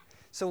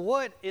So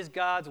what is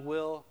God's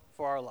will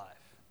for our life?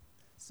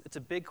 It's a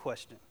big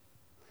question.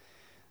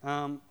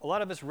 A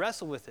lot of us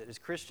wrestle with it as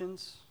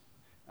Christians.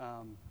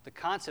 The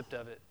concept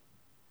of it,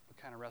 we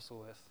kind of wrestle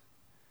with.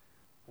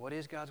 What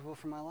is God's will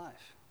for my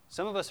life?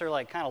 Some of us are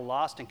like kind of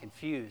lost and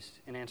confused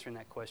in answering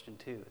that question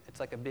too. It's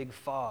like a big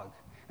fog.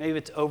 Maybe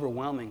it's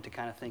overwhelming to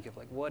kind of think of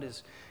like, what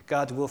is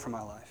God's will for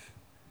my life?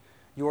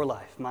 Your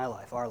life, my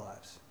life, our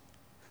lives.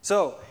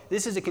 So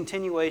this is a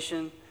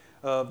continuation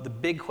of the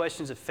big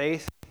questions of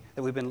faith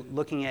that we've been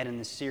looking at in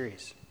this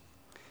series.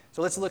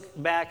 So let's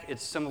look back at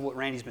some of what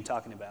Randy's been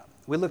talking about.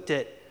 We looked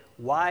at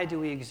why do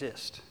we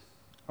exist?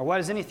 Or why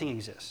does anything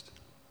exist?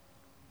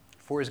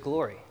 For His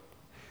glory.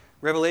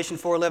 Revelation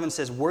 4:11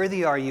 says,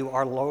 "Worthy are you,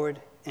 our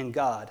Lord and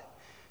God,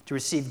 to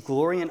receive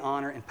glory and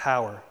honor and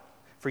power.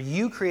 For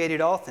you created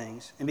all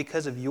things, and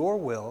because of your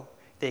will,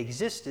 they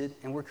existed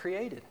and were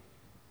created."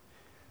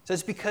 So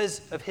it's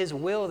because of His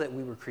will that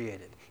we were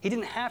created. He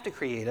didn't have to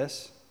create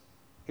us.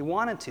 He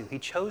wanted to. He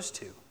chose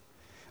to.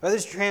 Other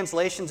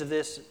translations of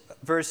this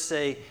verse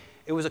say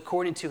it was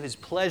according to His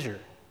pleasure.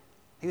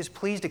 He was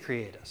pleased to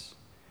create us.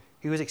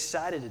 He was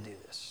excited to do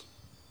this.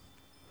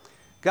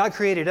 God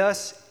created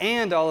us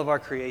and all of our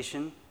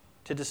creation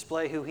to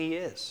display who He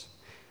is.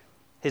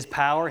 His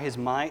power, His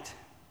might,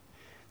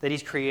 that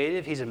He's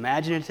creative, He's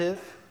imaginative,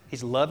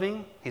 He's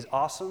loving, He's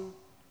awesome,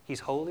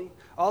 He's holy.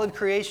 All of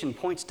creation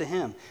points to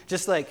Him.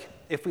 Just like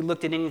if we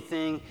looked at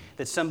anything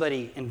that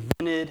somebody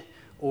invented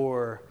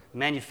or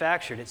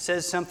manufactured, it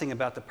says something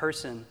about the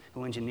person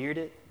who engineered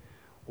it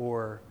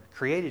or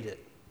created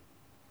it.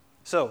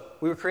 So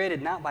we were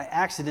created not by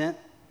accident,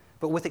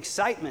 but with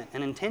excitement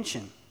and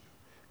intention.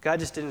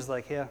 God just didn't just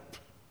like, yeah,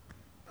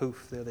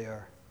 poof, there they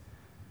are.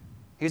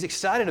 He was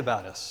excited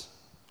about us.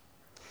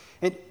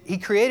 And He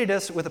created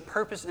us with a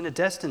purpose and a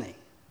destiny.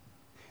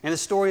 In the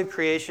story of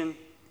creation,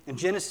 in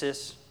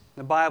Genesis,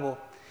 the Bible,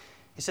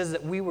 He says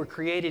that we were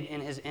created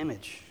in His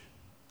image.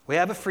 We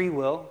have a free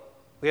will.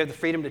 We have the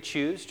freedom to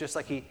choose, just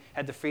like He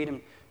had the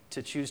freedom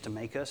to choose to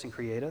make us and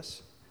create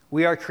us.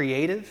 We are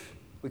creative.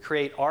 We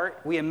create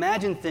art. We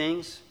imagine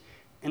things,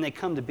 and they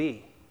come to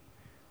be.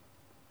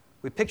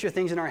 We picture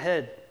things in our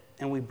head,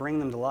 and we bring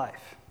them to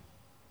life.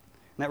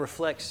 And that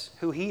reflects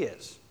who He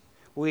is.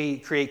 We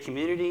create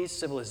communities,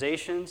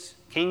 civilizations,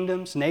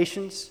 kingdoms,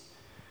 nations.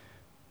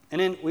 And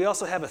then we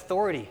also have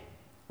authority.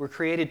 We're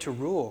created to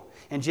rule.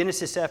 In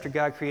Genesis, after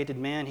God created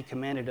man, He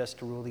commanded us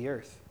to rule the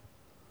earth.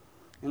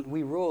 And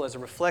we rule as a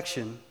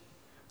reflection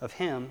of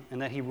Him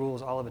and that He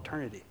rules all of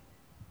eternity.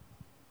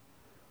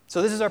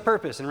 So this is our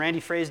purpose, and Randy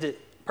phrased it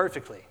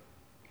perfectly.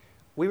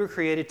 We were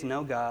created to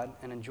know God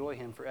and enjoy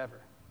Him forever.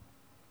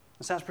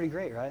 That sounds pretty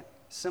great, right?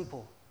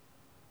 Simple.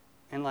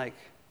 And like,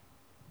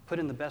 put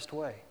in the best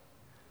way.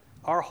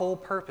 Our whole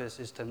purpose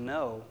is to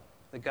know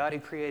the God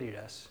who created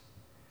us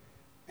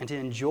and to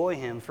enjoy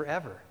Him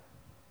forever.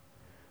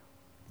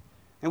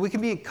 And we can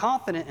be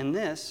confident in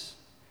this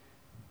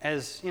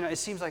as, it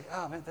seems like,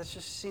 oh man, that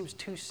just seems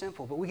too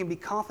simple. But we can be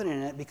confident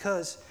in it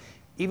because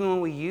even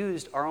when we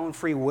used our own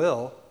free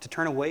will to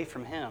turn away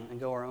from Him and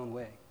go our own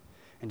way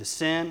and to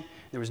sin,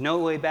 there was no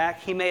way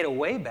back. He made a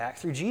way back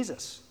through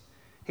Jesus.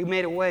 He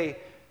made a way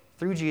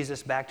through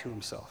Jesus back to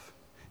Himself.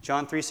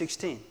 John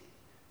 3:16,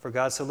 "For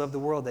God so loved the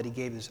world that He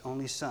gave His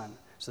only Son,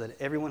 so that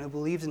everyone who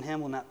believes in Him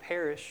will not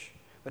perish,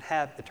 but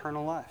have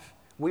eternal life."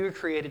 We were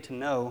created to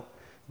know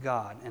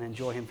God and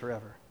enjoy Him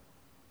forever.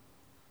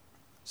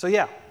 So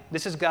yeah,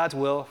 this is God's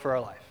will for our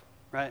life,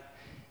 right?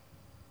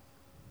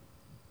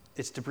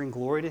 It's to bring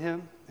glory to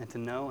Him and to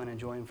know and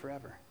enjoy Him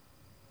forever.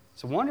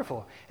 It's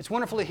wonderful. It's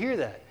wonderful to hear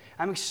that.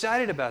 I'm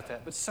excited about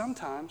that. But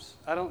sometimes,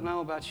 I don't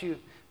know about you,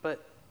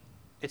 but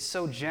it's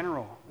so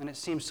general and it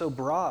seems so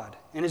broad.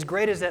 And as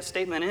great as that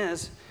statement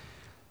is,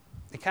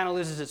 it kind of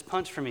loses its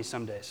punch for me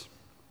some days.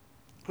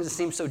 Because it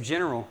seems so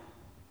general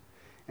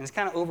and it's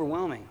kind of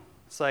overwhelming.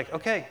 It's like,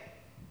 okay,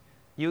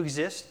 you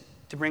exist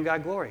to bring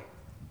God glory.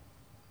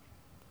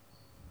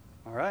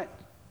 All right.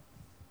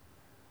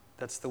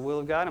 That's the will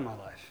of God in my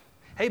life.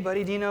 Hey,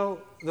 buddy, do you know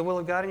the will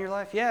of God in your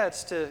life? Yeah,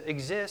 it's to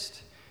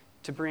exist,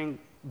 to bring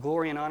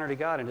glory and honor to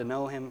God and to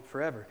know Him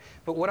forever.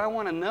 But what I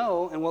want to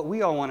know and what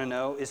we all want to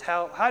know is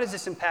how does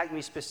this impact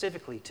me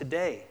specifically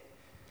today?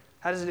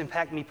 How does it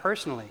impact me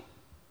personally?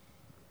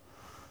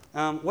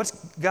 What's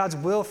God's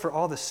will for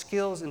all the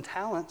skills and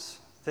talents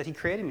that He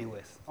created me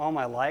with? All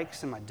my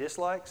likes and my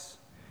dislikes?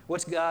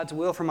 What's God's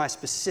will for my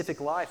specific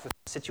life with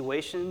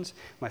situations,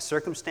 my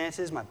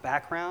circumstances, my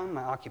background,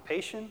 my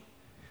occupation,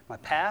 my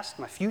past,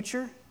 my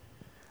future?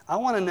 I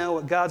want to know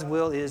what God's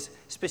will is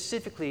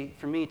specifically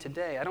for me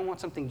today. I don't want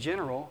something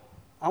general.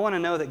 I want to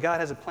know that God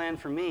has a plan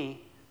for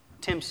me,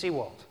 Tim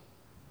Seawald,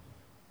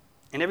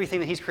 and everything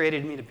that He's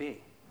created me to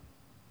be.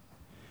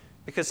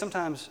 Because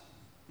sometimes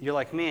you're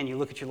like me and you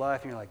look at your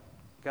life and you're like,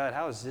 God,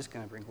 how is this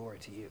going to bring glory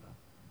to you?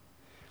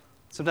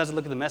 Sometimes I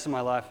look at the mess of my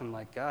life and I'm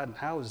like, God,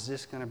 how is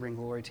this going to bring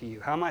glory to you?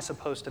 How am I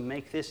supposed to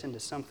make this into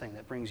something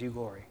that brings you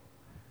glory?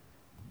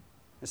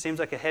 It seems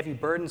like a heavy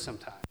burden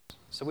sometimes.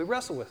 So we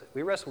wrestle with it.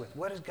 We wrestle with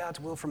what is God's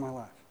will for my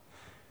life?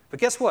 But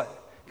guess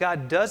what?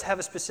 God does have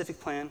a specific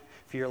plan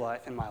for your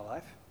life and my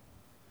life.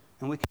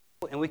 And we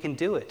can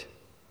do it.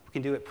 We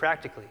can do it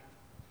practically.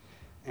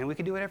 And we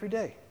can do it every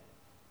day.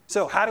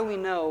 So how do we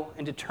know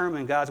and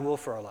determine God's will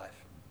for our life?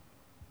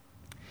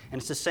 And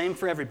it's the same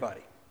for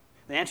everybody.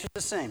 The answer is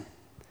the same.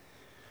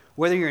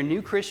 Whether you're a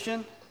new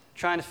Christian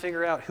trying to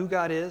figure out who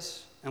God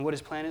is and what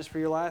his plan is for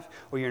your life,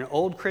 or you're an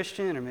old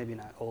Christian, or maybe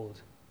not old.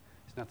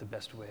 It's not the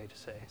best way to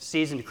say.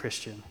 Seasoned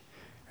Christian,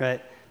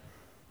 right?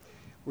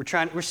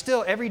 We're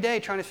still every day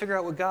trying to figure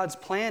out what God's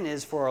plan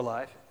is for our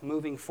life,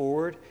 moving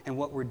forward and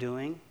what we're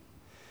doing.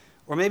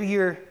 Or maybe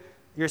you're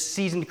a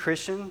seasoned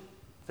Christian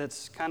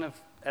that's kind of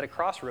at a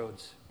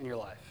crossroads in your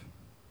life.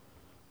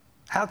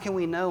 How can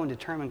we know and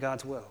determine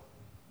God's will?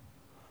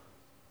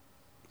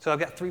 So I've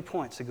got 3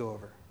 points to go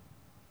over.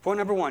 Point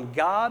number 1,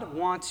 God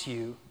wants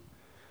you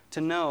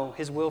to know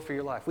his will for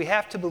your life. We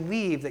have to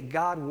believe that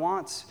God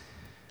wants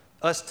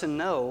us to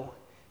know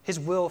his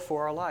will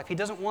for our life. He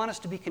doesn't want us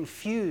to be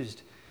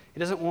confused. He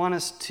doesn't want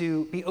us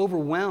to be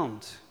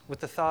overwhelmed with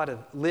the thought of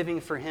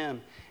living for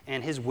him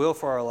and his will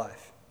for our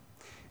life.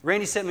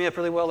 Randy set me up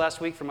really well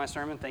last week for my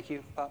sermon. Thank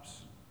you,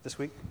 Pops, this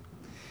week.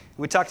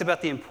 We talked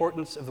about the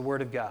importance of the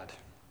Word of God.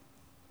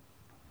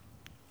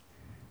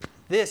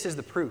 This is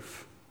the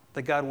proof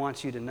that God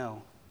wants you to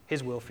know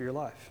his will for your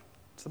life.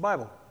 It's the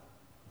Bible.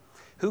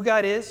 Who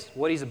God is,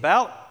 what he's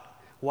about,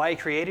 why he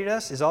created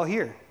us is all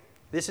here.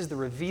 This is the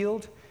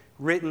revealed,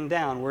 written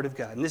down Word of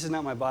God. And this is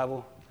not my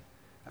Bible.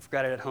 I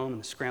forgot it at home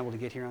and scrambled to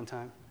get here on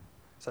time.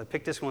 So I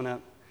picked this one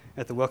up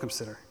at the Welcome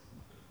Center.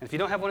 And if you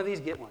don't have one of these,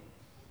 get one.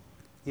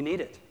 You need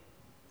it.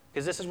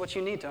 Because this is what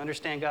you need to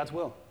understand God's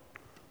will.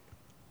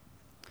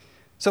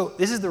 So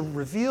this is the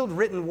revealed,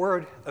 written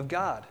Word of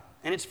God.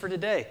 And it's for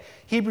today.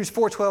 Hebrews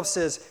 4:12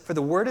 says, "For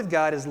the Word of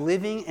God is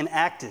living and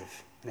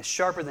active, and is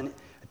sharper than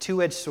a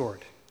two-edged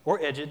sword," or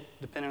edged,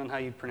 depending on how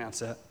you pronounce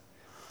that,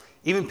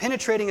 "even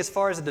penetrating as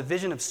far as the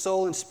division of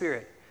soul and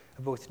spirit,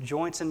 of both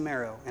joints and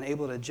marrow, and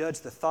able to judge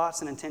the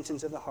thoughts and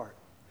intentions of the heart."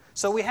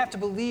 So we have to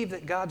believe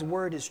that God's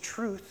Word is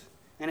truth,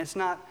 and it's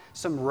not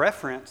some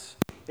reference.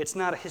 It's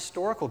not a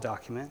historical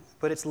document,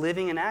 but it's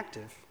living and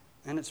active,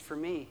 and it's for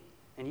me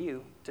and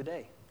you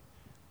today.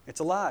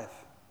 It's alive.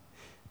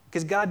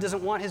 Because God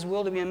doesn't want his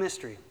will to be a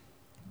mystery.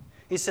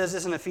 He says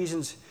this in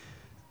Ephesians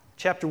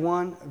chapter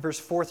 1, verse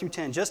 4 through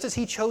 10. "Just as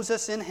he chose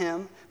us in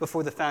him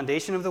before the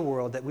foundation of the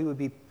world, that we would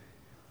be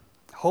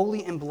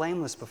holy and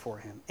blameless before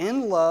him.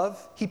 In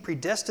love, he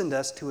predestined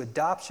us to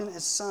adoption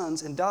as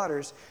sons and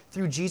daughters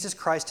through Jesus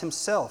Christ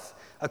himself,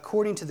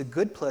 according to the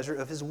good pleasure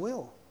of his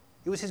will."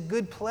 It was his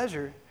good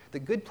pleasure, the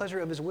good pleasure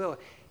of his will.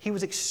 He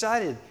was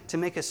excited to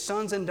make us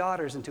sons and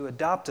daughters and to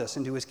adopt us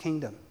into his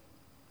kingdom.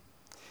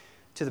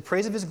 "To the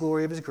praise of his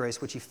glory, of his grace,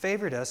 which he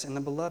favored us in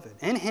the beloved.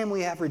 In him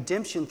we have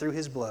redemption through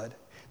his blood,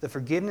 the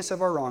forgiveness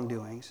of our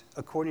wrongdoings,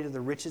 according to the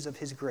riches of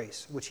his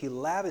grace, which he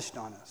lavished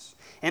on us.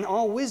 In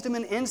all wisdom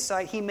and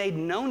insight he made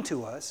known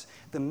to us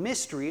the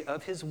mystery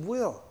of his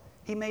will."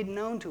 He made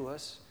known to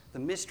us the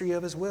mystery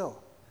of his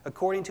will,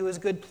 according to his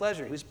good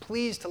pleasure. He was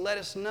pleased to let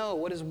us know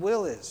what his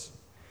will is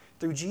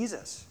through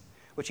Jesus,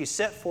 which he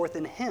set forth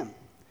in him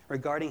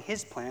regarding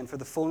his plan for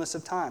the fullness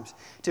of times,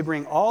 to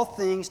bring all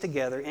things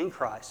together in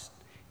Christ,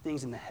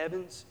 things in the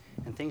heavens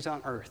and things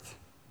on earth.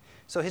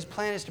 So his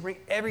plan is to bring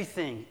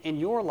everything in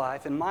your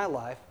life and my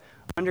life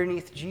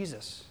underneath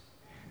Jesus,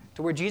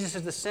 to where Jesus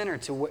is the center,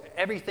 to where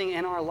everything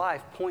in our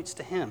life points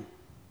to him.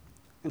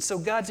 And so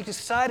God's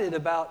excited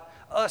about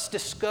us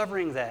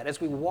discovering that as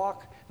we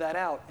walk that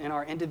out in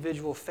our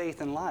individual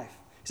faith and life.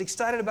 He's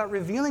excited about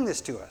revealing this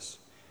to us.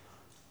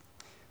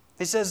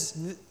 He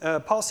says,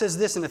 Paul says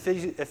this in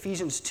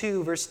Ephesians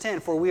 2, verse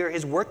 10, "For we are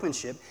his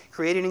workmanship,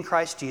 created in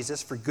Christ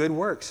Jesus for good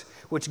works,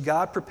 which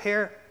God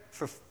prepared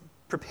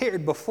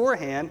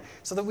beforehand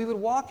so that we would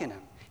walk in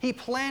him." He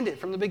planned it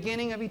from the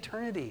beginning of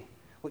eternity,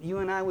 what you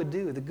and I would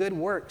do, the good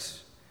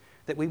works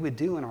that we would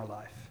do in our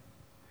life,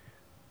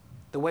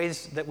 the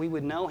ways that we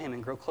would know him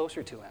and grow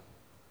closer to him.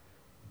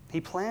 He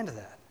planned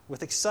that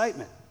with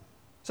excitement.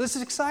 So this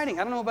is exciting.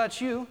 I don't know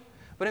about you,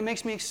 but it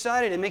makes me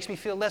excited. It makes me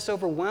feel less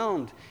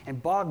overwhelmed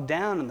and bogged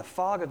down in the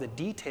fog of the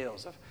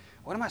details of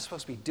what am I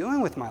supposed to be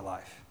doing with my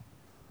life?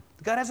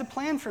 God has a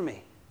plan for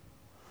me.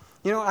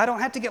 You know, I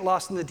don't have to get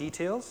lost in the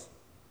details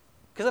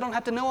because I don't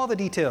have to know all the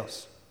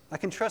details. I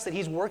can trust that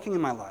he's working in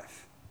my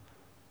life.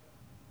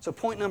 So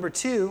point number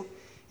 2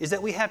 is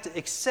that we have to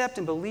accept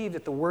and believe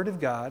that the Word of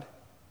God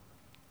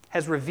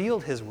has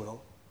revealed his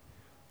will,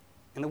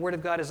 and the Word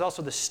of God is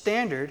also the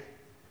standard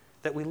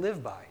that we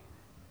live by.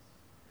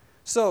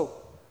 So,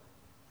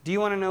 do you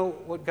want to know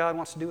what God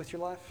wants to do with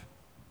your life?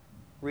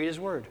 Read his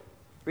Word.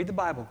 Read the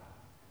Bible.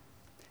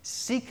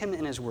 Seek him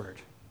in his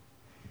Word.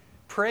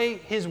 Pray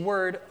his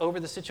Word over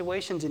the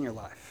situations in your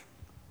life.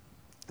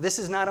 This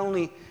is not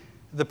only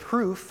the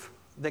proof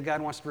that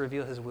God wants to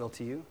reveal his will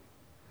to you,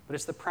 but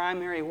it's the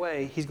primary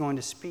way he's going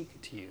to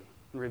speak to you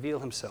and reveal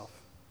himself.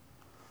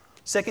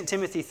 2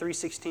 Timothy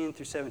 3:16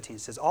 through 17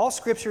 says, "All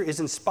Scripture is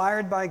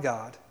inspired by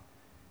God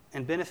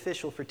and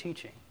beneficial for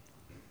teaching,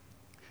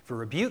 for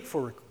rebuke,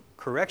 for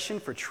correction,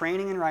 for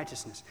training in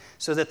righteousness,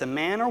 so that the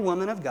man or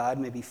woman of God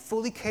may be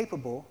fully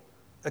capable,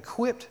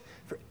 equipped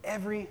for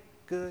every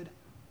good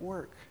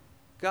work.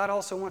 God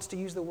also wants to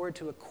use the word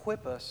to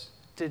equip us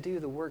to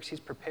do the works he's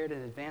prepared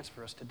in advance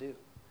for us to do.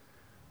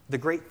 The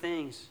great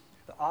things,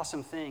 the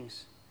awesome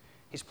things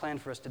he's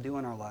planned for us to do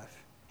in our life.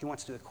 He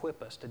wants to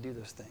equip us to do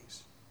those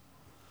things.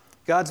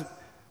 God's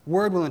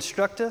word will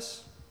instruct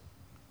us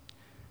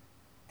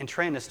and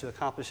train us to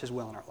accomplish his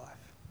will in our life.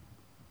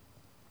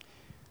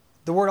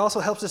 The word also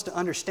helps us to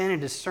understand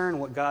and discern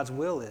what God's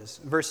will is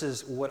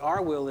versus what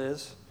our will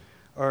is,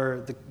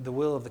 or the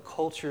will of the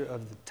culture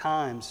of the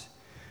times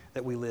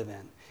that we live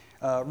in.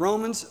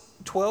 Romans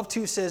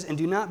 12:2 says, "And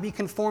do not be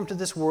conformed to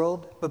this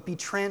world, but be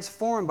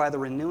transformed by the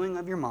renewing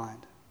of your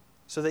mind,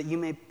 so that you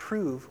may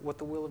prove what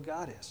the will of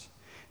God is,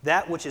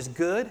 that which is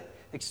good,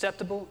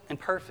 acceptable, and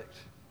perfect."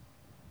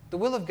 The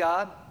will of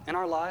God in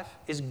our life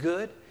is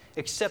good,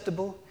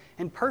 acceptable,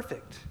 and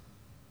perfect.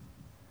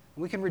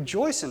 We can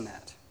rejoice in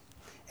that.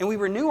 And we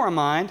renew our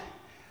mind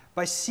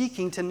by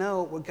seeking to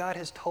know what God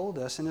has told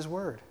us in his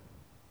word.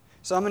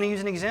 So I'm going to use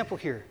an example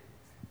here.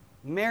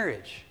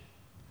 Marriage.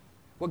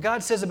 What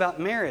God says about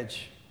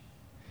marriage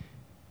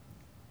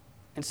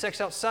and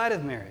sex outside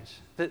of marriage.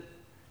 That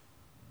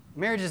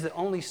marriage is the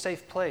only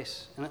safe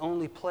place and the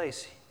only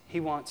place he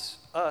wants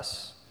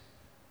us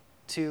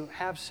to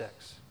have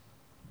sex,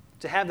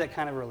 to have that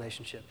kind of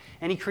relationship.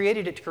 And he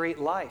created it to create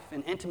life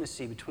and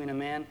intimacy between a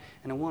man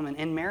and a woman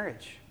in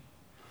marriage.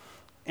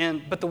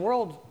 But the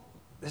world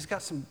has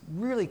got some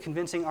really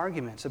convincing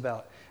arguments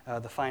about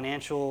the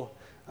financial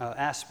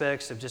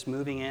aspects of just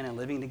moving in and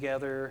living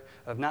together,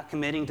 of not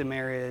committing to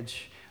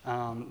marriage,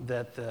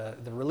 that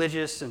the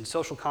religious and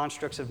social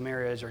constructs of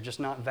marriage are just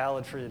not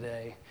valid for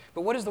today.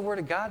 But what does the Word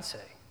of God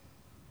say?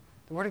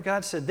 The Word of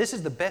God said, this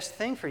is the best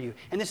thing for you,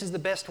 and this is the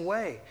best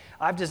way.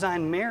 I've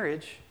designed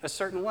marriage a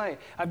certain way.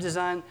 I've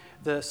designed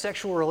the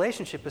sexual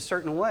relationship a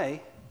certain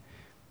way,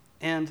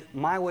 and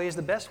my way is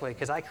the best way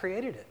because I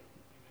created it.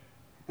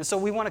 And so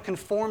we want to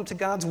conform to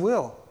God's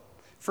will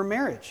for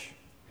marriage.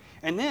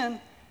 And then,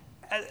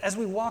 as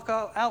we walk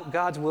out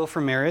God's will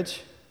for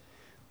marriage,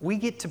 we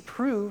get to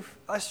prove,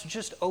 us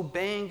just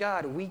obeying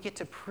God, we get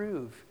to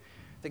prove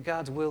that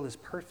God's will is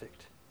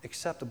perfect,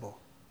 acceptable,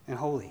 and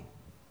holy,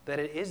 that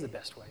it is the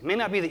best way. It may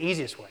not be the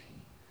easiest way.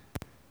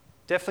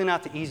 Definitely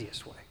not the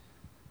easiest way.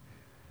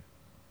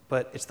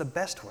 But it's the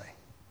best way.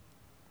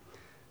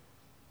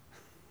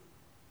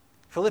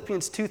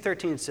 Philippians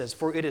 2:13 says,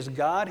 "For it is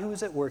God who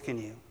is at work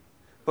in you,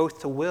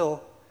 both to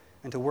will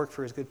and to work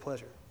for his good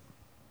pleasure."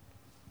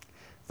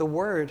 The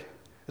word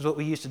is what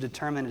we use to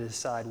determine and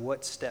decide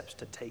what steps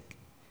to take,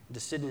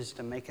 decisions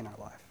to make in our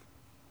life.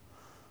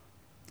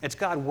 It's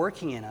God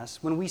working in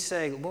us when we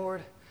say,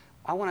 "Lord,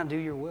 I want to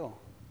do your will."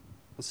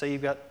 Let's say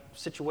you've got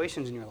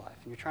situations in your life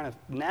and you're trying to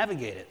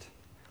navigate it.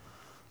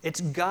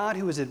 It's God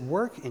who is at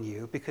work in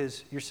you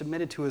because you're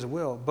submitted to his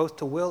will, both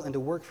to will and to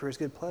work for his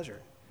good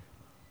pleasure.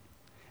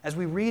 As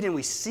we read and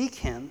we seek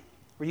him,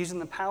 we're using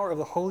the power of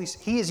the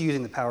He is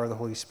using the power of the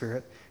Holy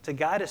Spirit to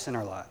guide us in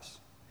our lives.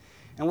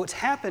 And what's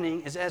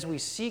happening is as we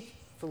seek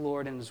the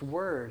Lord and his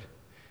word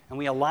and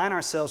we align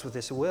ourselves with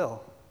his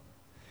will,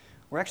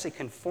 we're actually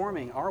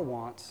conforming our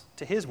wants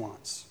to his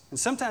wants. And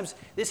sometimes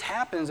this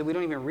happens and we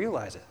don't even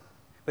realize it.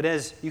 But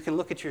as you can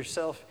look at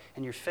yourself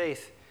and your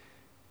faith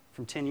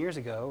from 10 years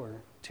ago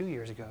or 2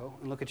 years ago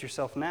and look at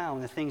yourself now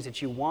and the things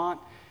that you want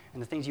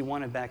and the things you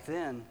wanted back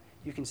then,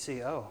 you can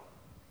see, oh,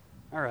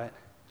 all right,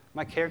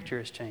 my character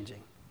is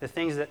changing. The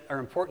things that are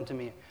important to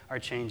me are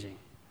changing.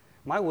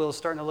 My will is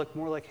starting to look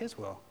more like his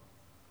will.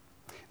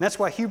 And that's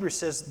why Hebrews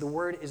says the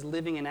word is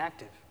living and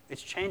active.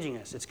 It's changing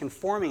us. It's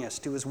conforming us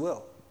to his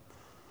will.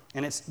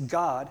 And it's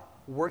God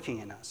working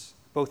in us,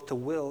 both to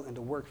will and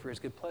to work for his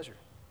good pleasure.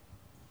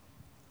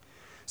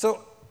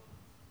 So,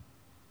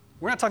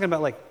 we're not talking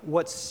about like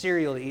what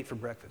cereal to eat for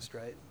breakfast,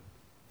 right?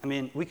 I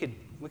mean, we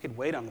could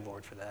wait on the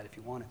Lord for that if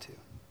you wanted to.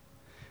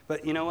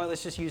 But you know what?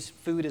 Let's just use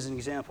food as an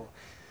example.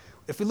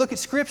 If we look at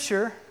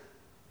Scripture,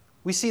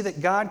 we see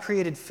that God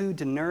created food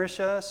to nourish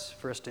us,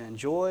 for us to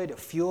enjoy, to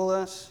fuel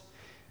us.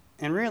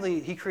 And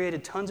really, he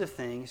created tons of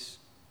things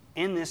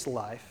in this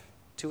life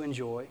to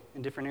enjoy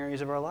in different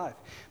areas of our life.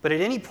 But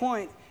at any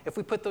point, if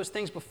we put those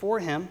things before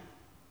him,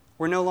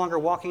 we're no longer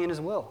walking in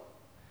his will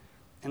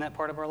in that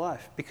part of our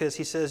life. Because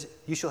he says,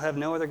 "You shall have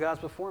no other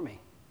gods before me."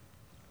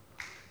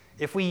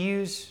 If we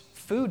use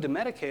food to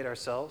medicate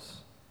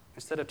ourselves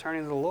instead of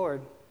turning to the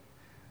Lord,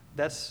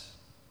 that's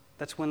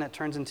when that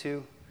turns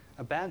into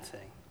a bad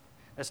thing.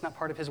 That's not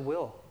part of his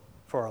will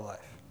for our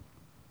life.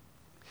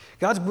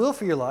 God's will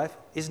for your life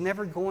is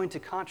never going to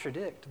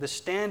contradict the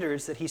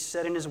standards that he's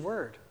set in his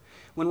word.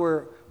 When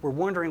we're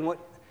wondering what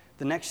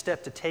the next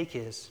step to take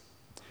is,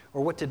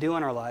 or what to do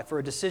in our life, or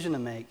a decision to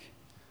make,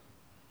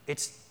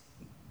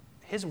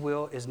 his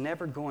will is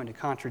never going to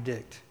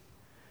contradict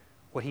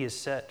what he has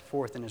set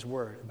forth in his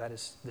word about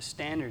the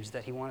standards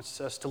that he wants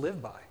us to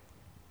live by.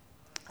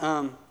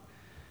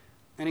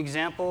 An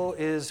example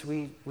is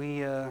we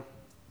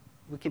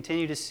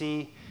continue to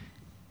see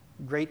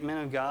great men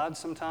of God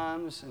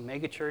sometimes in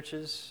mega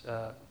churches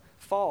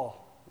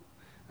fall.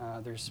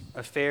 There's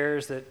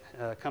affairs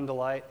that come to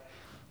light.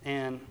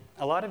 And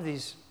a lot of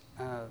these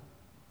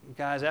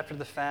guys, after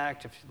the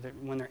fact,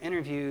 when they're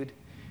interviewed,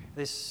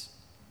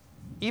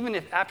 even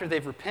if after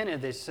they've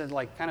repented, they said,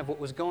 like, kind of what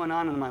was going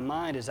on in my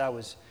mind is I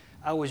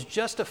was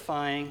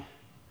justifying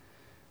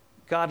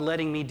God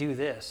letting me do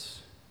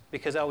this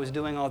because I was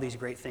doing all these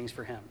great things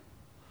for him.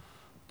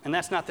 And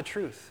that's not the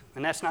truth,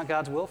 and that's not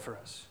God's will for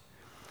us.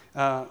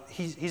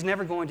 He's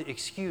never going to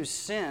excuse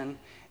sin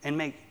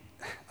and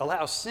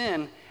allow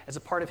sin as a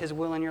part of his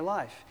will in your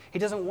life. He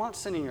doesn't want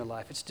sin in your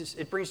life.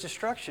 It brings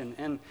destruction,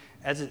 and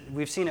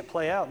we've seen it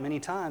play out many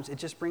times, it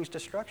just brings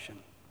destruction.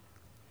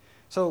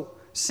 So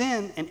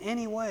sin in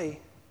any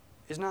way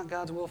is not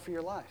God's will for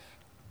your life.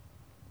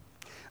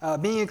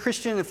 Being a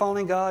Christian and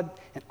following God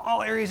in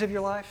all areas of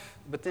your life,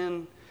 but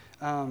then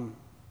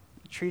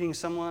treating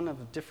someone of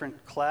a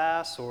different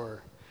class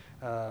or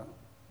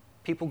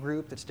people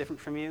group that's different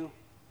from you,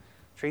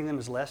 treating them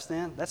as less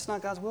than, that's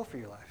not God's will for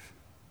your life.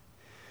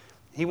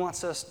 He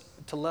wants us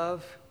to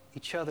love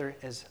each other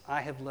as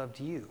I have loved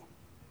you,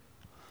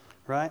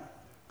 right?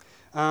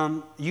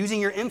 Using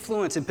your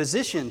influence and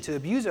position to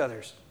abuse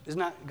others is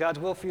not God's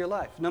will for your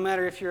life. No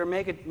matter if you're a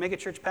mega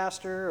church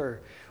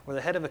pastor or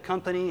the head of a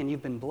company and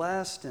you've been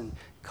blessed and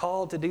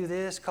called to do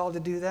this, called to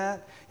do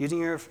that, using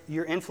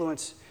your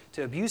influence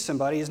to abuse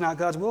somebody is not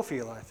God's will for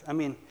your life. I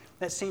mean,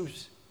 that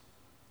seems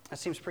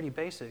pretty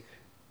basic,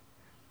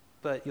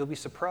 but you'll be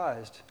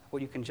surprised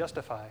what you can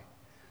justify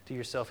to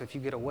yourself if you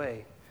get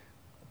away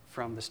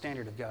from the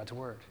standard of God's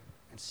word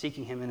and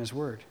seeking him in his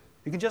word.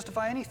 You can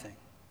justify anything.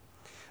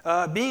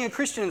 Being a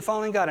Christian and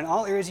following God in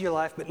all areas of your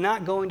life, but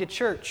not going to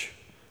church,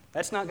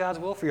 that's not God's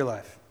will for your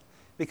life.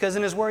 Because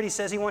in his word, he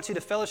says he wants you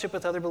to fellowship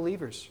with other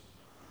believers.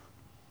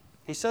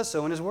 He says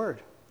so in his word.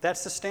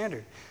 That's the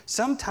standard.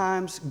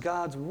 Sometimes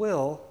God's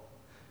will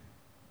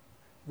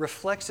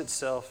reflects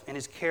itself in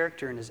his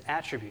character and his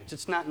attributes.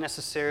 It's not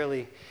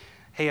necessarily,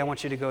 hey, I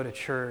want you to go to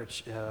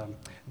church.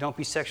 Don't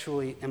be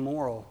sexually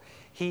immoral.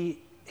 He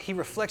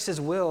reflects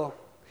his will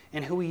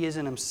in who he is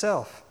in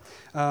himself.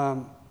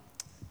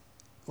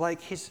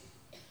 Like he's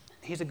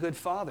a good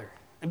father.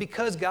 And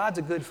because God's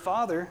a good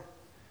father,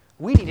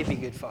 we need to be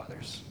good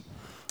fathers.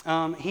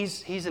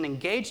 He's an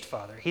engaged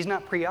father. He's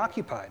not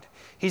preoccupied.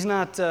 He's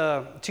not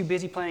too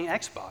busy playing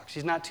Xbox.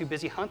 He's not too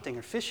busy hunting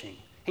or fishing.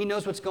 He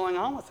knows what's going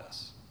on with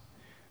us.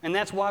 And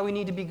that's why we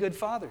need to be good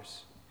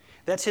fathers.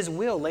 That's his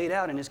will laid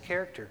out in his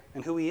character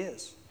and who he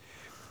is.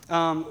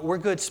 We're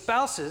good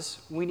spouses.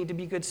 We need to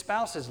be good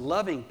spouses,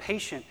 loving,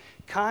 patient,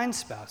 kind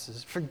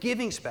spouses,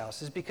 forgiving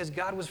spouses, because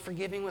God was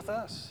forgiving with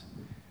us.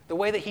 The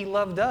way that he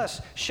loved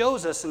us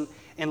shows us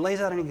and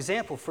lays out an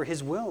example for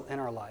his will in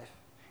our life,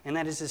 and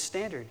that is his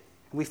standard.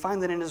 And we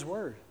find that in his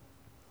word.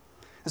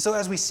 And so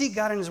as we seek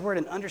God in his word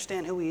and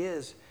understand who he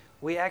is,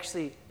 we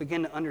actually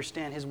begin to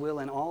understand his will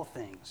in all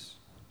things.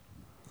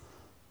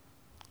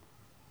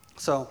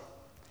 So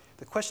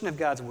the question of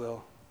God's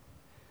will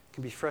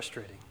can be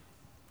frustrating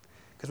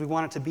because we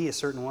want it to be a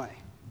certain way.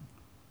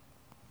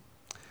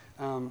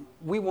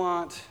 We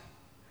want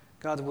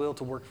God's will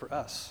to work for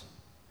us.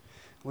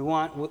 We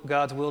want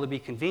God's will to be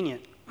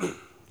convenient.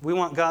 We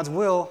want God's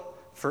will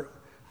for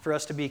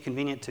us to be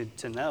convenient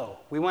to know.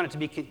 We want it to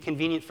be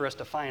convenient for us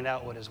to find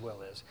out what his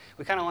will is.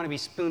 We kind of want to be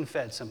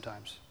spoon-fed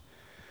sometimes.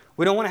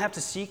 We don't want to have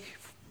to seek.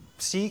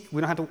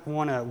 We don't have to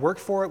want to work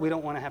for it. We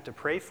don't want to have to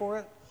pray for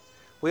it.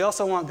 We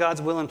also want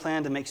God's will and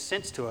plan to make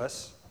sense to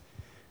us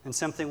and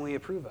something we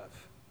approve of.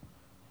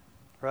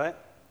 Right?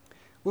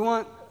 We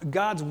want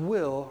God's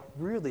will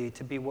really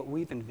to be what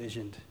we've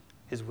envisioned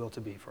his will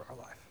to be for our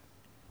life.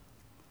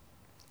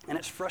 And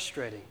it's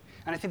frustrating.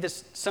 And I think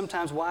that's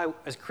sometimes why,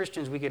 as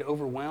Christians, we get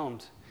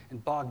overwhelmed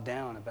and bogged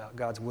down about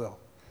God's will.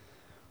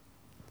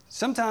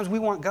 Sometimes we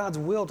want God's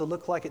will to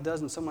look like it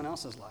does in someone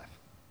else's life.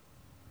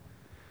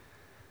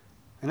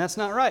 And that's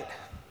not right.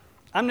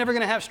 I'm never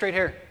going to have straight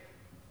hair.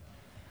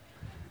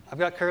 I've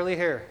got curly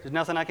hair. There's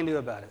nothing I can do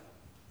about it.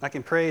 I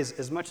can praise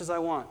as much as I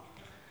want,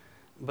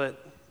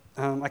 but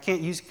I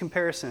can't use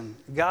comparison.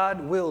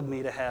 God willed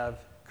me to have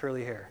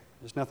curly hair.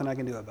 There's nothing I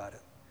can do about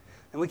it.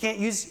 And we can't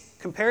use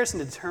comparison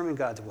to determine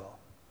God's will.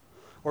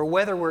 Or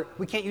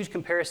we can't use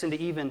comparison to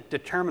even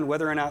determine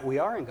whether or not we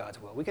are in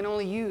God's will. We can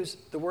only use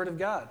the Word of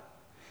God.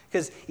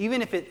 Because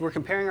even if we're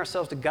comparing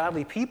ourselves to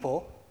godly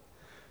people,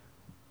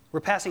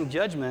 we're passing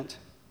judgment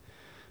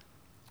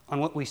on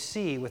what we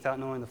see without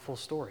knowing the full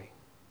story.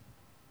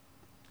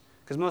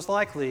 Because most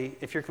likely,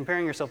 if you're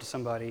comparing yourself to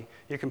somebody,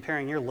 you're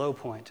comparing your low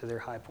point to their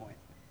high point.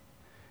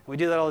 And we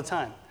do that all the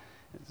time.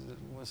 It's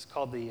what's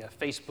called the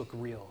Facebook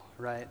reel,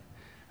 right?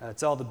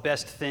 It's all the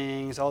best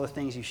things, all the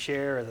things you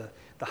share are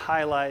the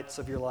highlights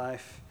of your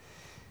life.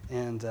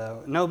 And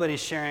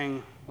nobody's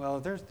sharing, well,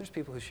 there's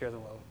people who share the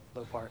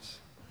low parts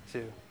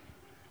too.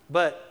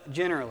 But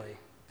generally,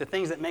 the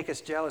things that make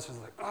us jealous is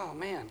like, oh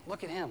man,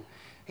 look at him.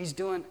 He's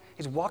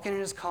walking in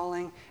his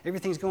calling.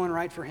 Everything's going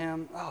right for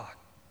him. Oh,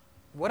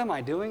 what am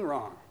I doing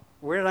wrong?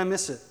 Where did I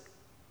miss it?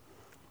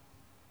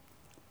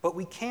 But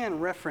we can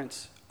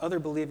reference other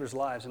believers'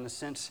 lives in the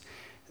sense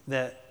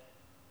that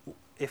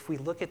if we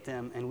look at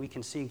them and we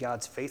can see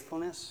God's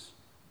faithfulness,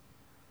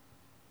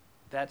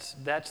 that's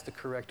the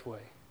correct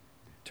way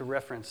to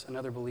reference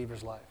another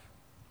believer's life.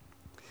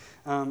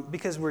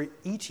 Because we're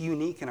each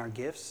unique in our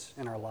gifts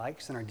and our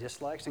likes and our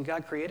dislikes, and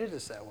God created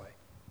us that way.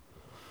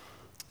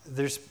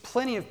 There's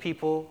plenty of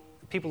people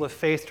of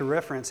faith to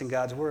reference in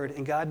God's Word,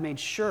 and God made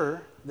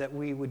sure that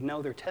we would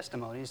know their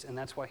testimonies, and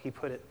that's why He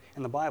put it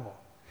in the Bible.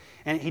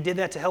 And He did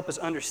that to help us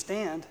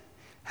understand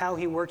how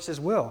He works His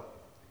will,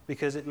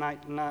 because it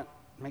might not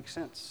make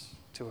sense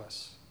to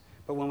us.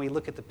 But when we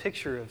look at the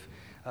picture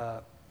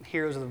of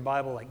heroes of the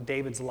Bible like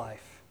David's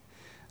life,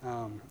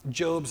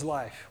 Job's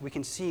life, we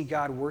can see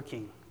God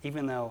working,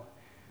 even though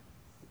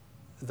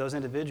those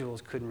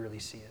individuals couldn't really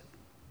see it.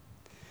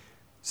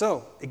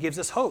 So, it gives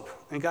us hope,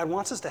 and God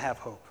wants us to have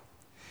hope.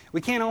 We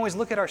can't always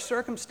look at our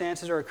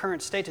circumstances or our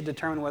current state to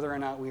determine whether or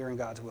not we are in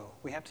God's will.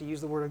 We have to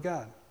use the Word of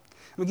God.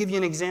 Let me give you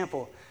an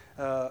example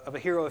of a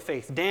hero of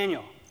faith,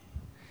 Daniel.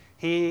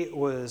 He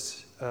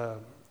was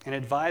an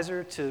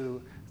advisor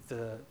to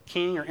the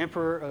king or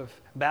emperor of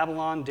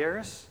Babylon,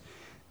 Darius.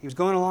 He was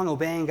going along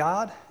obeying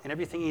God in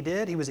everything he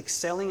did. He was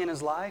excelling in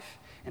his life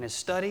and his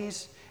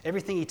studies.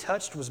 Everything he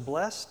touched was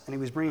blessed, and he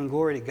was bringing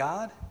glory to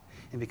God.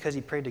 And because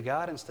he prayed to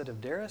God instead of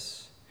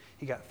Darius,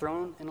 he got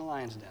thrown in a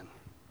lion's den.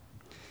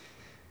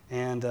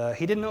 And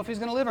he didn't know if he was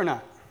going to live or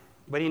not.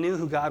 But he knew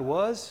who God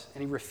was,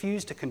 and he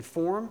refused to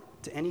conform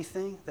to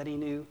anything that he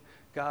knew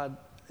God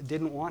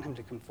didn't want him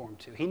to conform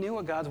to. He knew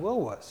what God's will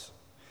was.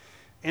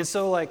 And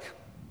so,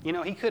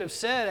 he could have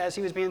said as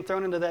he was being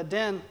thrown into that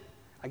den,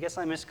 I guess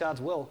I missed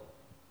God's will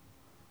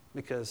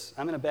because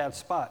I'm in a bad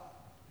spot.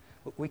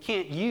 But we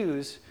can't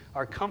use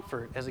our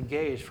comfort as a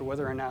gauge for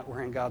whether or not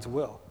we're in God's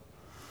will.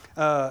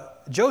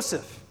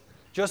 Joseph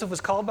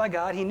was called by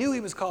God. He knew he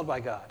was called by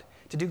God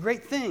to do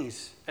great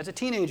things as a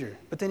teenager,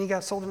 but then he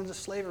got sold into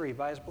slavery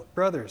by his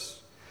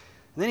brothers.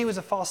 And then he was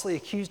falsely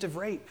accused of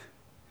rape.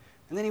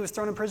 And then he was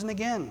thrown in prison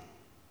again.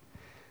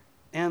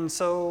 And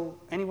so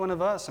any one of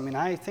us,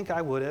 I think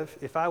I would have,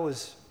 if I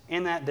was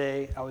in that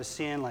day, I was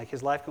seeing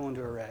his life go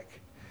into a wreck,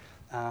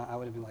 I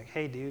would have been like,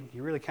 hey dude,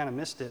 you really kind of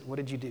missed it. What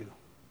did you do?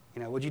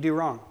 What'd you do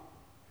wrong?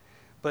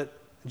 But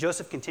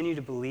Joseph continued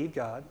to believe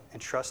God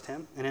and trust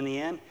him. And in the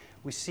end,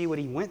 we see what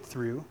he went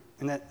through,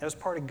 and that was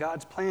part of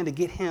God's plan to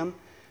get him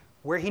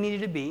where he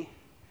needed to be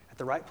at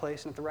the right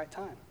place and at the right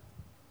time.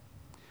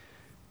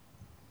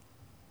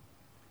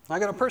 I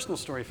got a personal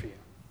story for you.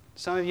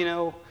 Some of you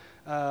know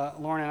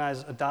Lauren and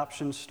I's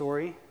adoption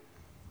story,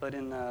 but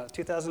in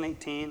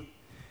 2018,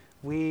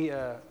 we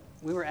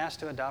were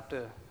asked to adopt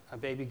a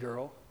baby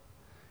girl,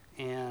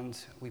 and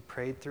we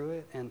prayed through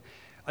it. And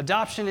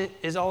adoption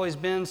has always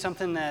been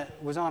something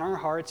that was on our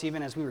hearts.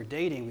 Even as we were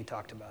dating, we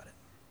talked about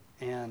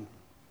it. And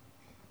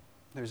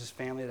there's this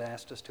family that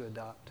asked us to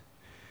adopt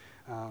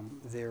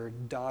their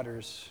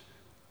daughter's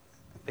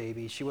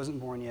baby. She wasn't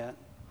born yet.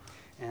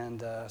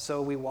 And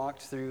so we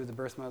walked through the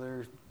birth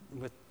mother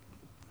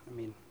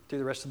through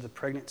the rest of the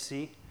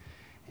pregnancy.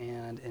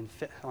 And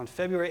on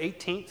February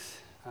 18th,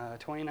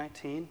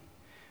 2019,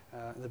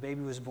 the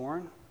baby was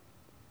born.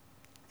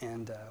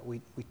 And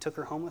we took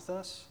her home with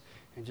us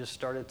and just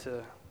started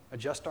to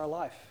adjust our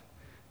life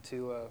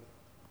to,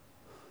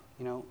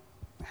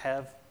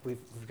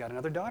 we've got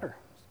another daughter,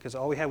 because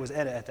all we had was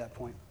Etta at that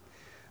point.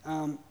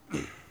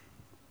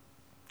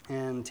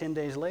 And 10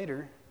 days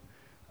later,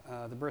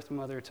 the birth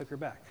mother took her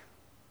back.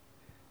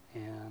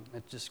 And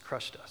it just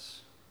crushed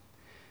us.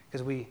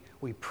 Because we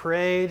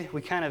prayed,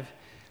 we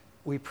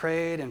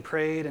prayed and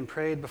prayed and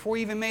prayed. Before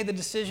we even made the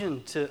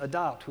decision to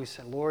adopt, we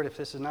said, Lord, if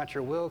this is not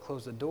your will,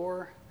 close the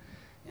door.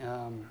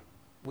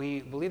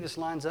 We believe this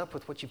lines up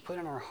with what you put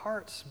in our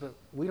hearts, but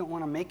we don't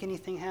want to make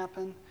anything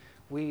happen.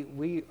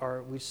 We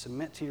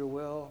submit to your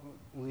will.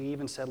 We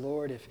even said,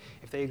 Lord, if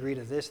they agree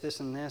to this,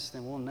 and this,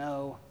 then we'll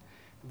know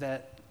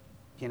that,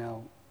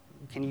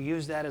 can you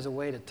use that as a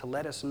way to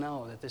let us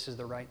know that this is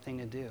the right thing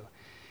to do?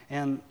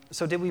 And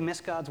so did we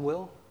miss God's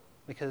will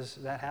because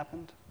that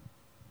happened?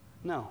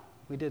 No,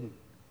 we didn't.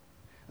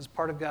 It was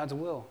part of God's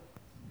will.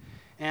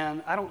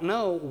 And I don't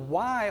know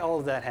why all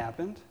of that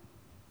happened,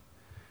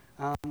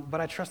 but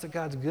I trust that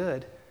God's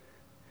good,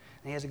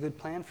 and He has a good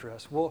plan for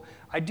us. Well,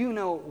 I do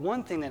know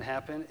one thing that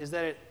happened is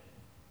that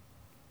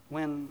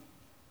when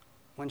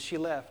she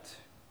left,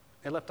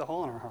 it left a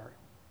hole in our heart.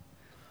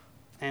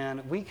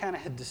 And we kind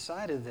of had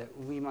decided that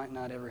we might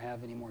not ever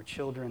have any more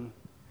children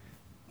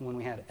when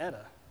we had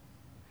Etta.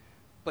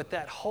 But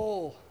that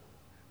hole,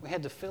 we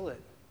had to fill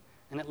it,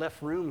 and it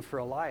left room for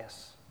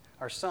Elias,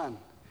 our son.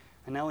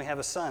 And now we have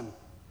a son.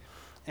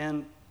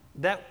 And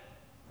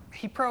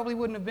he probably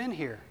wouldn't have been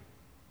here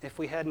if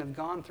we hadn't have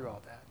gone through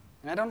all that.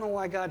 And I don't know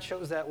why God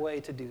chose that way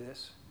to do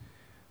this,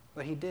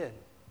 but He did.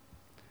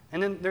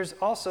 And then there's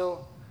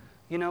also,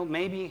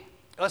 maybe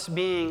us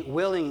being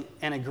willing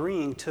and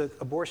agreeing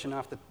took abortion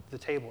off the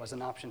table as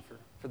an option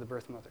for the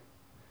birth mother.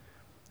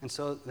 And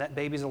so that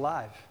baby's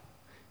alive.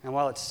 And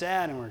while it's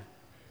sad, and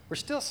we're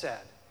still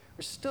sad.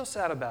 We're still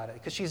sad about it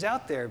because she's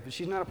out there, but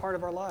she's not a part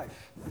of our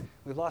life.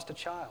 We've lost a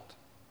child.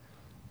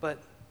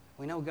 But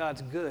We know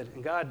God's good,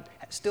 and God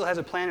still has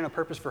a plan and a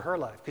purpose for her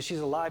life because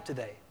she's alive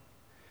today.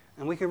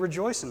 And we can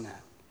rejoice in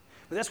that.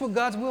 But that's what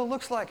God's will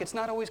looks like. It's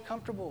not always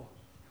comfortable.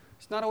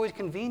 It's not always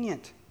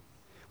convenient.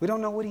 We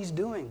don't know what He's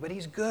doing, but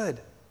He's good.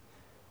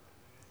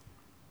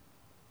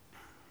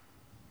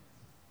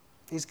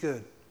 He's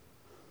good.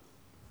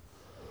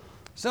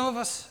 Some of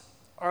us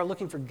are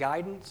looking for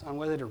guidance on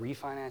whether to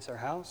refinance our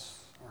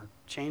house or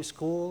change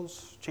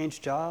schools,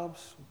 change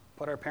jobs,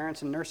 put our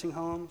parents in nursing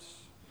homes,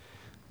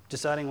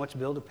 deciding which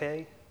bill to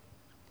pay.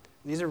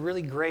 These are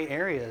really gray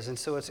areas, and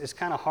so it's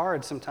kind of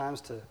hard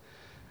sometimes to,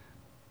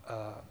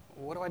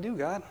 what do I do,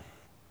 God?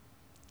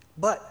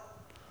 But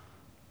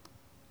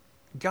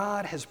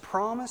God has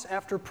promise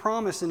after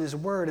promise in His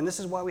Word, and this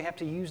is why we have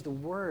to use the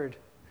Word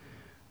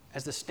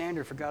as the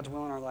standard for God's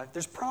will in our life.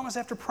 There's promise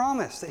after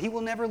promise that He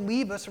will never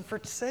leave us or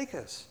forsake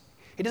us.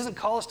 He doesn't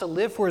call us to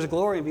live for His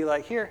glory and be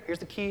like, here's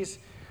the keys,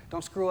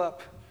 don't screw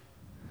up.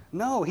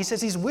 No, He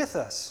says He's with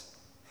us.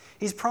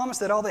 He's promised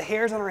that all the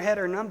hairs on our head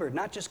are numbered,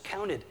 not just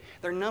counted.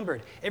 They're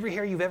numbered. Every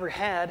hair you've ever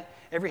had,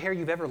 every hair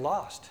you've ever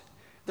lost.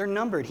 They're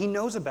numbered. He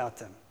knows about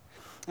them.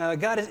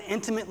 God is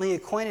intimately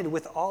acquainted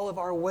with all of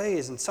our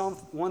ways. In Psalm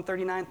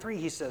 139:3,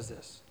 He says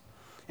this.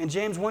 In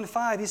James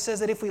 1:5, He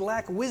says that if we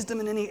lack wisdom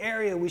in any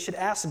area, we should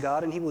ask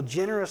God, and He will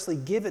generously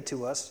give it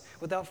to us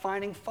without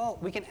finding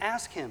fault. We can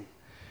ask Him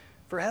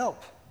for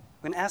help.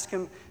 We can ask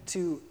Him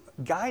to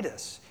guide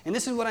us. And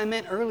this is what I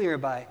meant earlier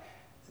by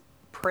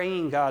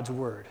praying God's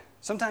word.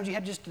 Sometimes you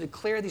have just to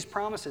declare these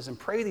promises and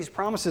pray these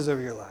promises over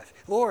your life.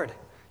 Lord,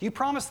 you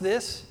promised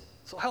this,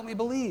 so help me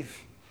believe.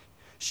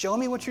 Show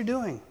me what you're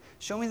doing.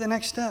 Show me the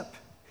next step.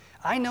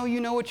 I know you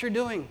know what you're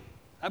doing.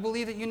 I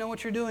believe that you know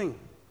what you're doing.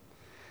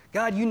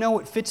 God, you know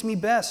what fits me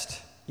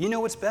best. You know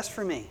what's best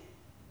for me.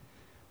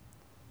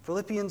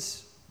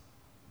 Philippians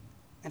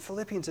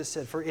has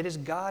said, for it is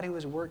God who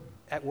is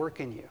at work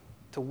in you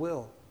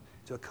to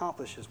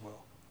accomplish His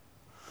will.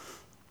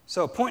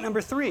 So point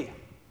number 3,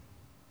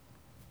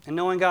 in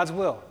knowing God's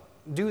will,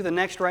 do the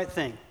next right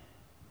thing.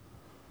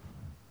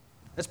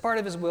 That's part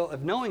of His will,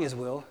 of knowing His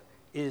will,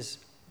 is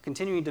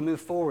continuing to move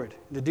forward,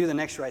 to do the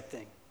next right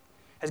thing.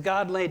 Has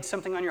God laid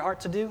something on your heart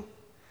to do?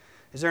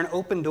 Is there an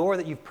open door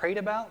that you've prayed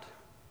about?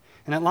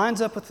 And it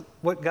lines up with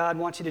what God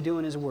wants you to do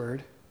in His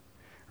Word,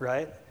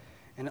 right?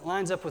 And it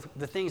lines up with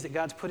the things that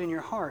God's put in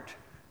your heart.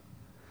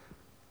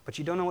 But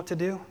you don't know what to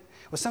do?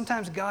 Well,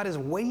 sometimes God is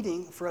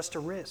waiting for us to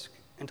risk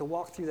and to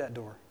walk through that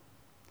door.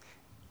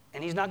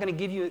 And He's not going to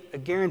give you a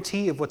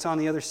guarantee of what's on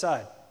the other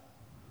side.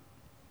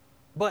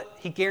 But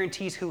He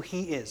guarantees who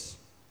He is.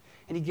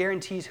 And He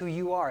guarantees who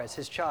you are as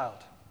His child.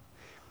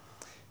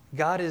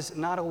 God is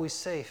not always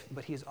safe,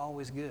 but He is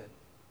always good.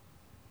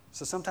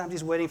 So sometimes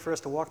He's waiting for us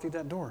to walk through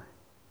that door.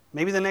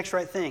 Maybe the next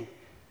right thing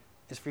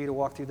is for you to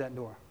walk through that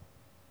door.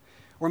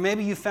 Or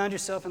maybe you found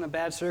yourself in a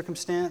bad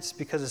circumstance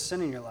because of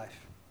sin in your life.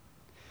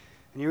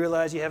 And you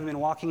realize you haven't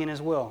been walking in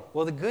His will.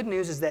 Well, the good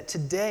news is that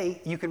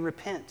today you can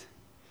repent.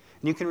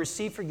 And you can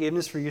receive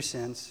forgiveness for your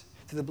sins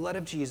through the blood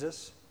of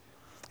Jesus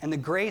and the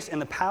grace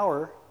and the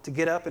power to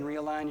get up and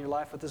realign your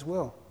life with His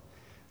will.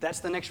 That's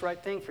the next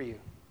right thing for you.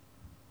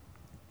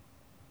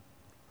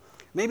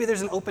 Maybe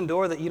there's an open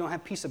door that you don't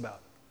have peace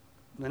about.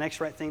 The next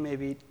right thing may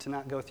be to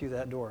not go through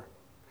that door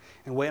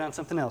and wait on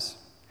something else.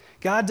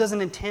 God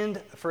doesn't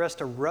intend for us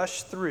to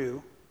rush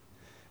through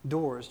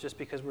doors just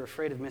because we're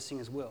afraid of missing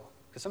His will.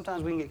 Because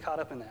sometimes we can get caught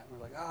up in that.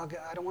 We're like, oh,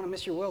 God, I don't want to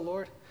miss your will,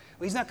 Lord.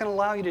 Well, He's not going to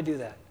allow you to do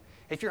that.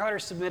 If your heart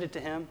is submitted to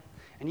Him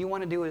and you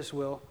want to do His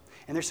will,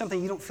 and there's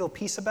something you don't feel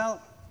peace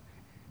about,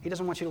 He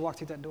doesn't want you to walk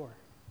through that door.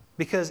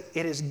 Because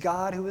it is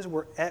God who is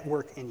at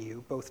work in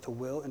you, both to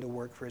will and to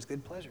work for His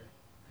good pleasure.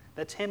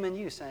 That's Him and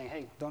you saying,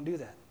 hey, don't do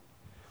that.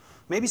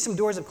 Maybe some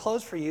doors have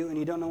closed for you and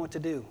you don't know what to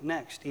do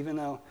next, even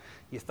though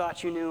you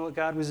thought you knew what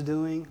God was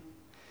doing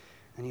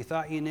and you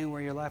thought you knew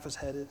where your life was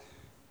headed.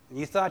 And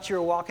you thought you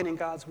were walking in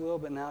God's will,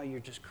 but now you're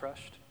just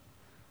crushed.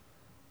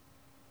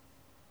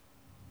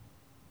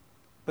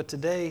 But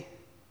today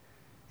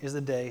is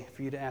the day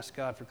for you to ask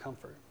God for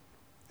comfort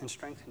and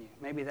strengthen you.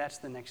 Maybe that's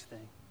the next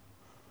thing.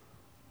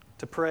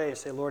 To pray and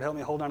say, Lord, help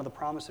me hold on to the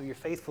promise of your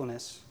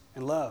faithfulness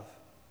and love.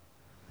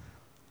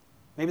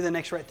 Maybe the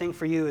next right thing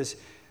for you is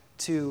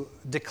to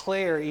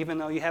declare, even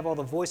though you have all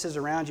the voices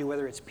around you,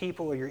 whether it's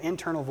people or your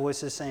internal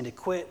voices saying to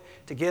quit,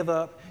 to give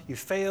up, you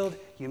failed,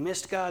 you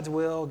missed God's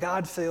will,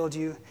 God failed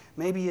you.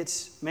 Maybe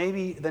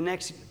the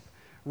next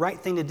right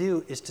thing to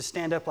do is to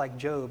stand up like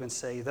Job and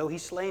say, though He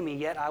slay me,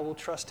 yet I will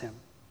trust Him.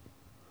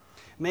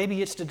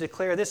 Maybe it's to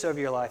declare this over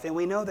your life. And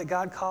we know that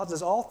God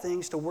causes all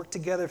things to work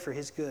together for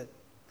His good,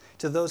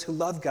 to those who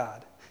love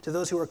God, to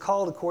those who are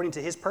called according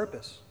to His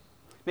purpose.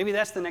 Maybe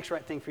that's the next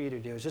right thing for you to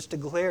do, is just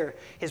declare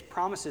His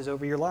promises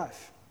over your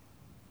life.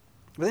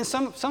 But then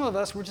some of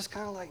us, we're just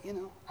kind of like,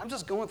 I'm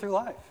just going through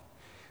life,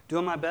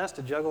 doing my best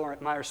to juggle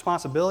my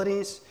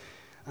responsibilities.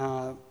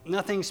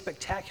 Nothing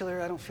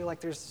spectacular. I don't feel like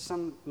there's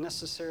some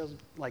necessary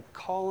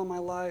call on my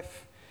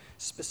life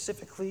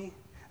specifically.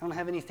 I don't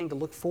have anything to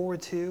look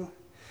forward to.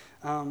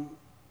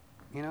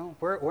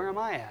 Where am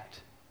I at?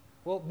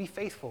 Well, be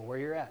faithful where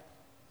you're at.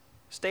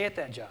 Stay at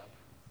that job.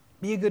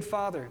 Be a good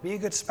father. Be a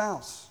good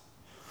spouse.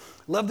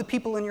 Love the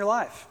people in your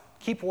life.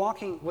 Keep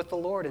walking with the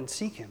Lord and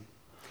seek Him.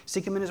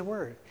 Seek Him in His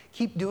Word.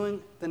 Keep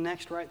doing the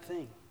next right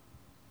thing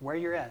where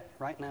you're at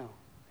right now.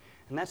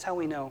 And that's how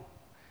we know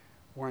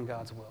we're in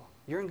God's will.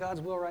 You're in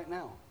God's will right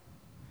now.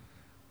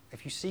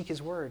 If you seek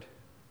His Word,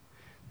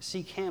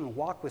 seek Him,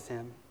 walk with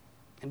Him,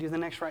 and do the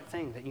next right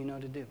thing that you know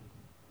to do.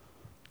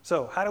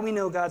 So, how do we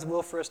know God's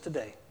will for us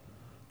today?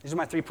 These are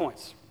my 3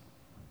 points.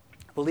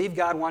 Believe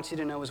God wants you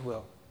to know His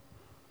will.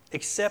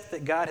 Accept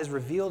that God has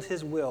revealed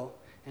His will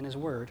in His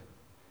Word.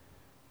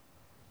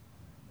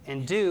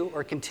 And do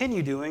or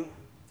continue doing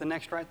the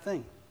next right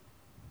thing.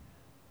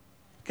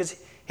 Because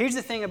here's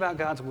the thing about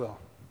God's will.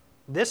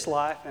 This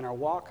life and our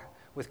walk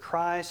with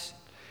Christ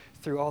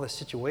through all the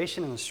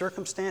situation and the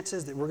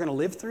circumstances that we're going to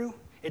live through,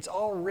 it's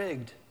all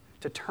rigged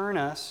to turn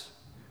us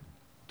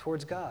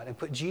towards God and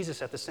put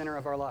Jesus at the center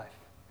of our life.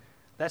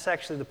 That's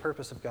actually the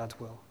purpose of God's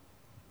will.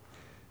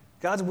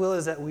 God's will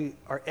is that we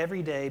are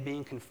every day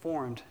being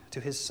conformed to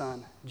His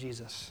Son,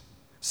 Jesus.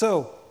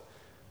 So,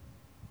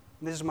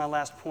 this is my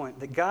last point,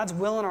 that God's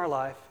will in our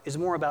life is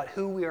more about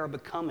who we are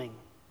becoming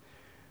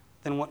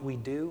than what we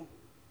do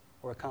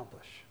or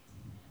accomplish.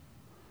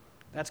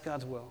 That's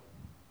God's will.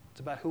 It's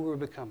about who we're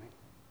becoming,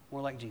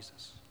 more like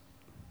Jesus.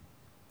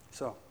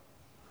 So,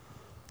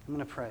 I'm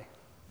going to pray.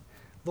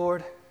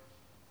 Lord,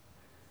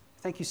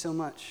 thank you so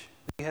much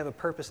that you have a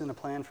purpose and a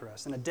plan for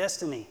us and a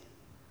destiny,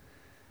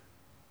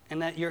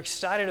 and that you're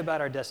excited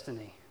about our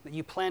destiny, that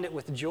you planned it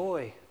with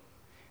joy,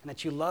 and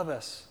that you love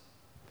us,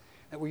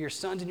 that we're your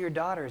sons and your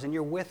daughters, and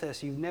you're with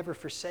us. You've never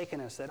forsaken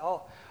us, that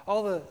all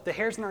the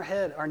hairs in our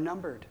head are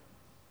numbered,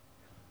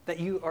 that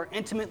you are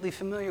intimately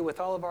familiar with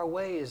all of our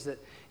ways, that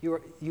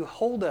you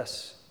hold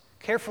us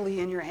carefully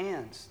in your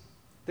hands.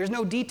 There's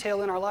no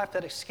detail in our life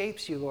that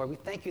escapes you, Lord. We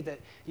thank you that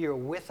you're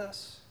with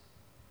us.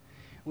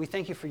 We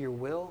thank you for your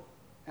will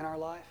in our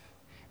life.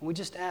 And we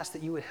just ask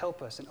that you would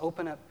help us and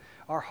open up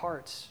our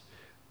hearts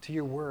to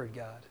your word,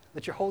 God.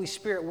 Let your Holy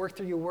Spirit work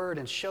through your word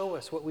and show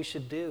us what we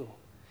should do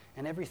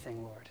and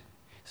everything, Lord,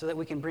 so that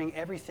we can bring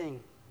everything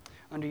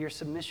under your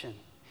submission,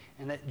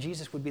 and that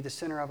Jesus would be the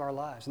center of our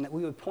lives, and that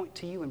we would point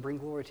to you and bring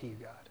glory to you,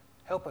 God.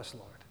 Help us,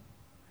 Lord.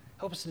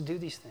 Help us to do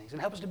these things, and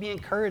help us to be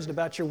encouraged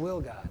about your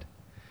will, God.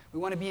 We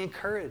want to be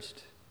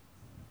encouraged.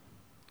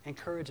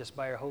 Encourage us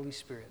by your Holy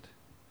Spirit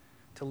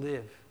to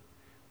live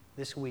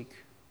this week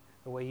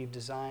the way you've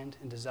designed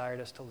and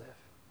desired us to live.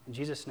 In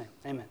Jesus' name,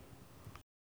 amen.